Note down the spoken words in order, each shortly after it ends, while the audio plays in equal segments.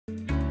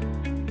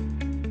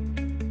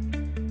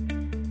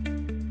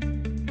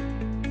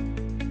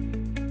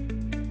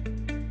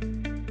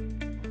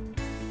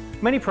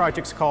Many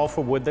projects call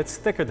for wood that's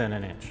thicker than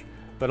an inch,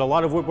 but a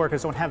lot of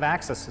woodworkers don't have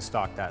access to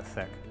stock that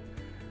thick.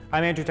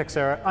 I'm Andrew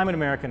Texera, I'm an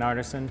American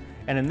artisan,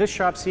 and in this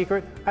shop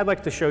secret, I'd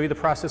like to show you the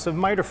process of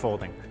miter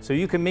folding, so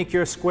you can make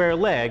your square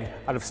leg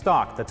out of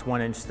stock that's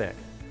 1 inch thick.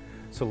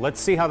 So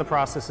let's see how the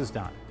process is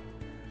done.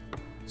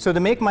 So to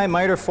make my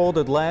miter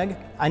folded leg,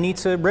 I need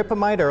to rip a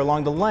miter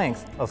along the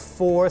length of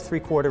 4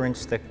 3/4 inch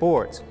thick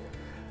boards.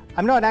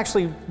 I'm not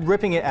actually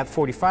ripping it at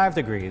 45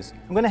 degrees.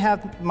 I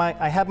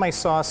have my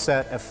saw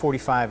set at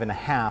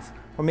 45.5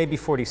 or maybe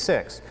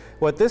 46.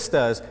 What this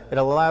does, it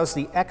allows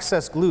the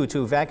excess glue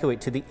to evacuate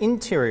to the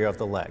interior of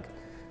the leg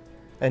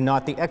and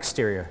not the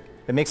exterior.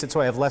 It makes it so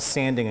I have less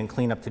sanding and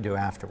cleanup to do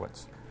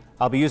afterwards.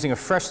 I'll be using a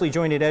freshly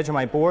jointed edge on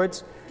my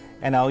boards,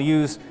 and I'll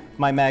use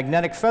my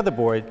magnetic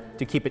featherboard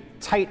to keep it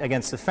tight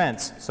against the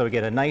fence so we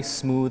get a nice,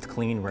 smooth,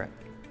 clean rip.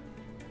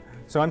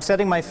 So I'm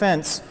setting my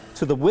fence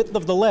to the width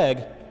of the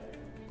leg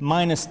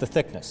minus the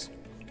thickness.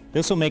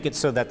 This will make it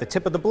so that the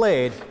tip of the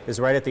blade is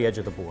right at the edge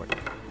of the board.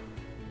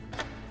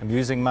 I'm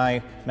using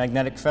my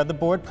magnetic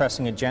featherboard,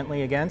 pressing it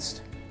gently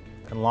against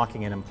and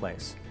locking it in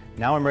place.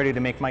 Now I'm ready to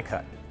make my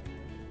cut.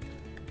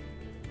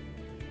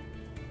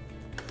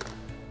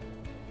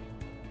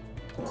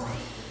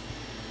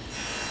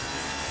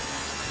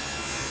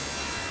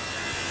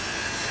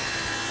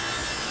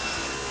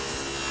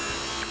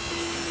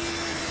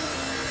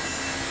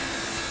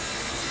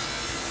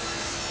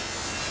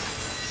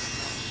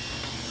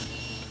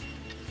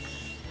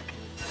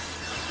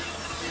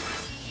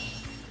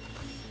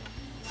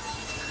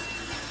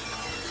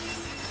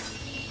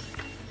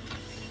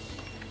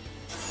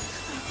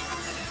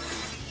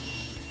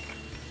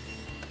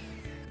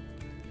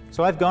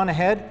 So I've gone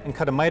ahead and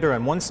cut a miter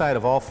on one side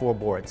of all 4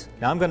 boards.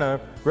 Now I'm going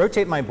to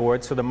rotate my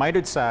board so the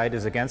mitered side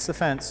is against the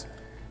fence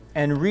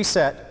and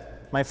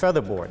reset my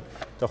featherboard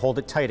to hold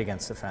it tight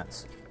against the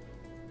fence.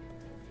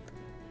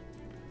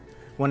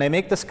 When I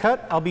make this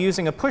cut, I'll be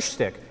using a push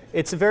stick.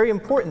 It's very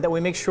important that we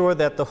make sure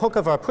that the hook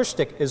of our push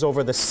stick is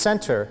over the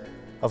center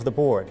of the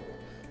board.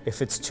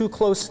 If it's too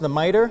close to the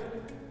miter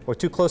or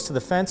too close to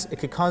the fence, it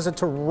could cause it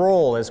to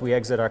roll as we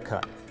exit our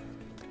cut.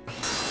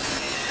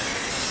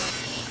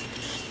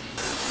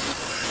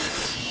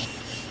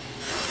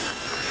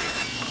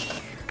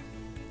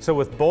 So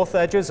with both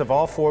edges of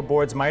all 4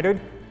 boards mitered,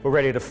 we're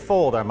ready to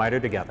fold our miter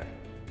together.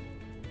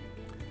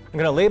 I'm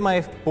going to lay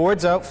my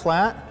boards out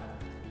flat,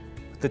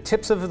 with the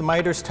tips of the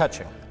miters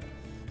touching,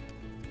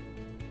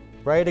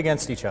 right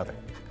against each other.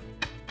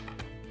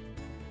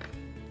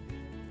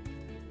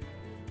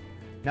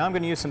 Now I'm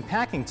going to use some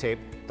packing tape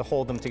to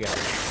hold them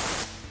together.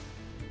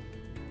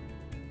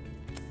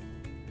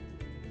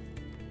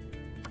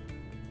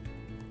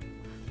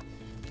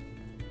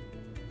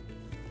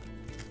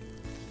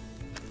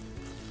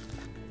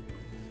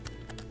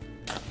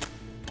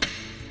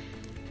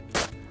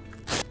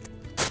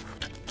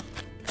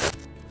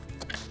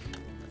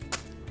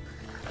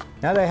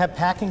 Now that I have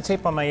packing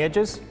tape on my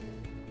edges,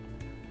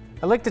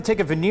 I like to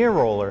take a veneer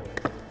roller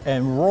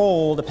and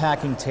roll the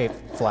packing tape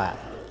flat.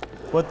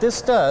 What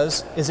this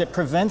does is it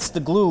prevents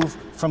the glue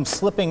from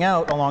slipping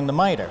out along the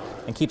miter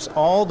and keeps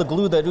all the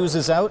glue that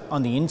oozes out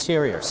on the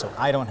interior so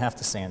I don't have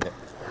to sand it.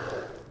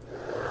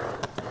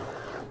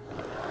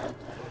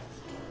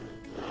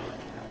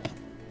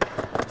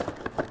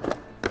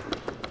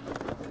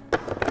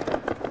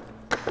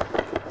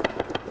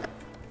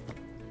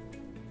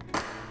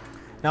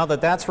 Now that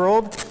that's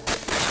rolled,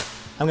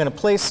 I'm going to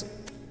place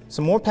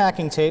some more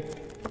packing tape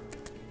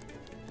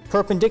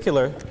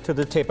perpendicular to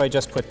the tape I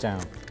just put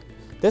down.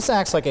 This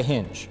acts like a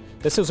hinge.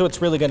 This is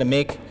what's really going to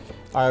make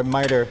our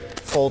miter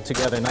fold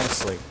together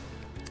nicely.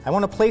 I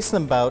want to place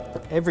them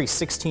about every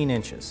 16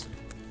 inches.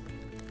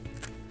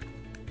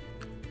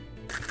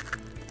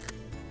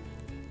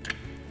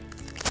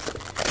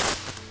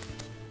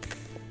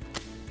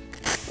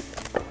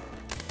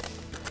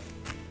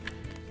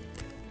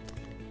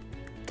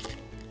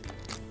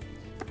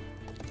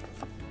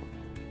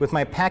 With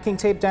my packing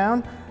tape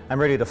down, I'm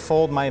ready to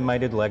fold my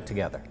mitered leg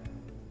together.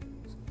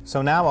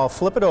 So now I'll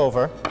flip it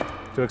over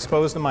to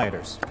expose the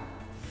miters.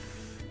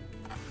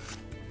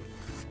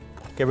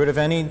 Get rid of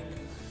any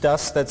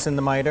dust that's in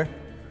the miter,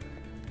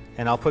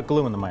 and I'll put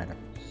glue in the miter.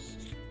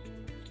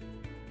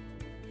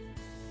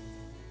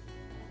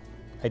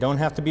 I don't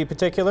have to be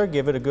particular,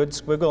 give it a good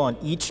squiggle on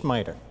each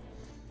miter.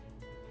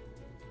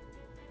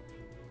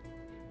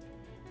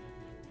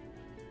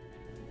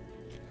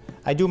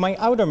 I do my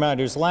outer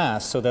miters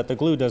last so that the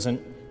glue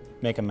doesn't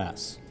make a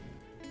mess.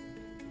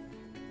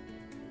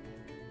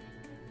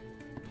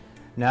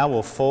 Now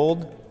we'll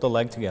fold the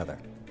leg together.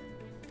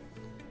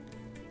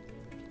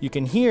 You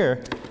can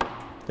hear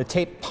the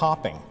tape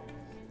popping.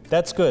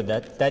 That's good.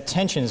 That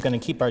tension is going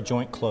to keep our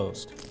joint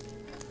closed.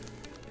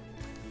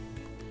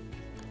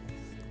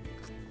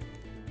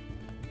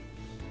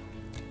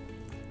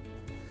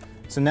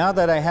 So now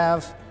that I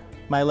have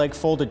my leg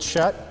folded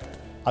shut,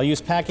 I'll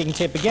use packing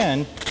tape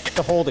again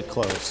to hold it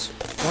closed.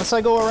 Once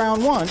I go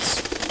around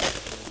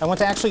once, I want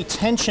to actually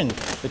tension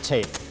the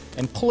tape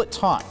and pull it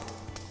taut.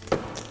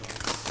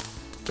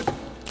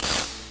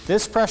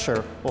 This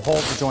pressure will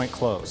hold the joint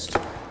closed.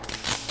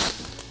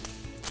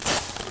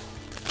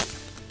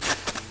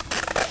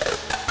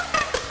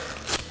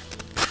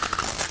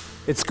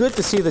 It's good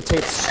to see the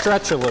tape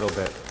stretch a little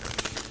bit.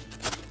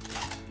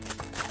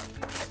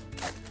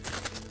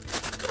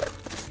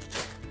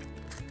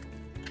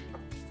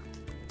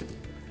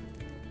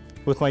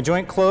 With my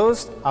joint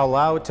closed, I'll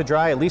allow it to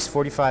dry at least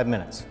 45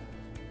 minutes.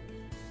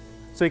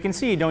 So you can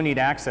see you don't need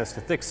access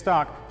to thick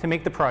stock to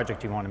make the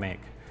project you want to make.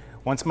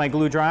 Once my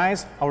glue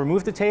dries, I'll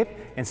remove the tape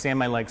and sand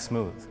my legs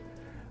smooth.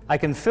 I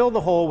can fill the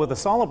hole with a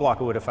solid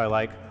block of wood if I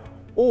like,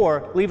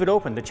 or leave it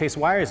open to chase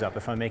wires up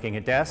if I'm making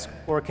a desk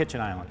or a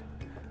kitchen island.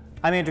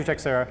 I'm Andrew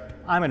Texera.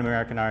 I'm an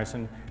American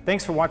artisan.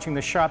 Thanks for watching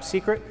this shop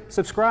secret.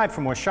 Subscribe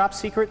for more shop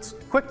secrets,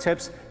 quick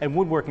tips, and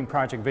woodworking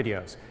project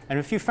videos. And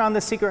if you found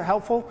this secret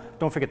helpful,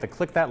 don't forget to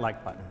click that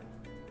like button.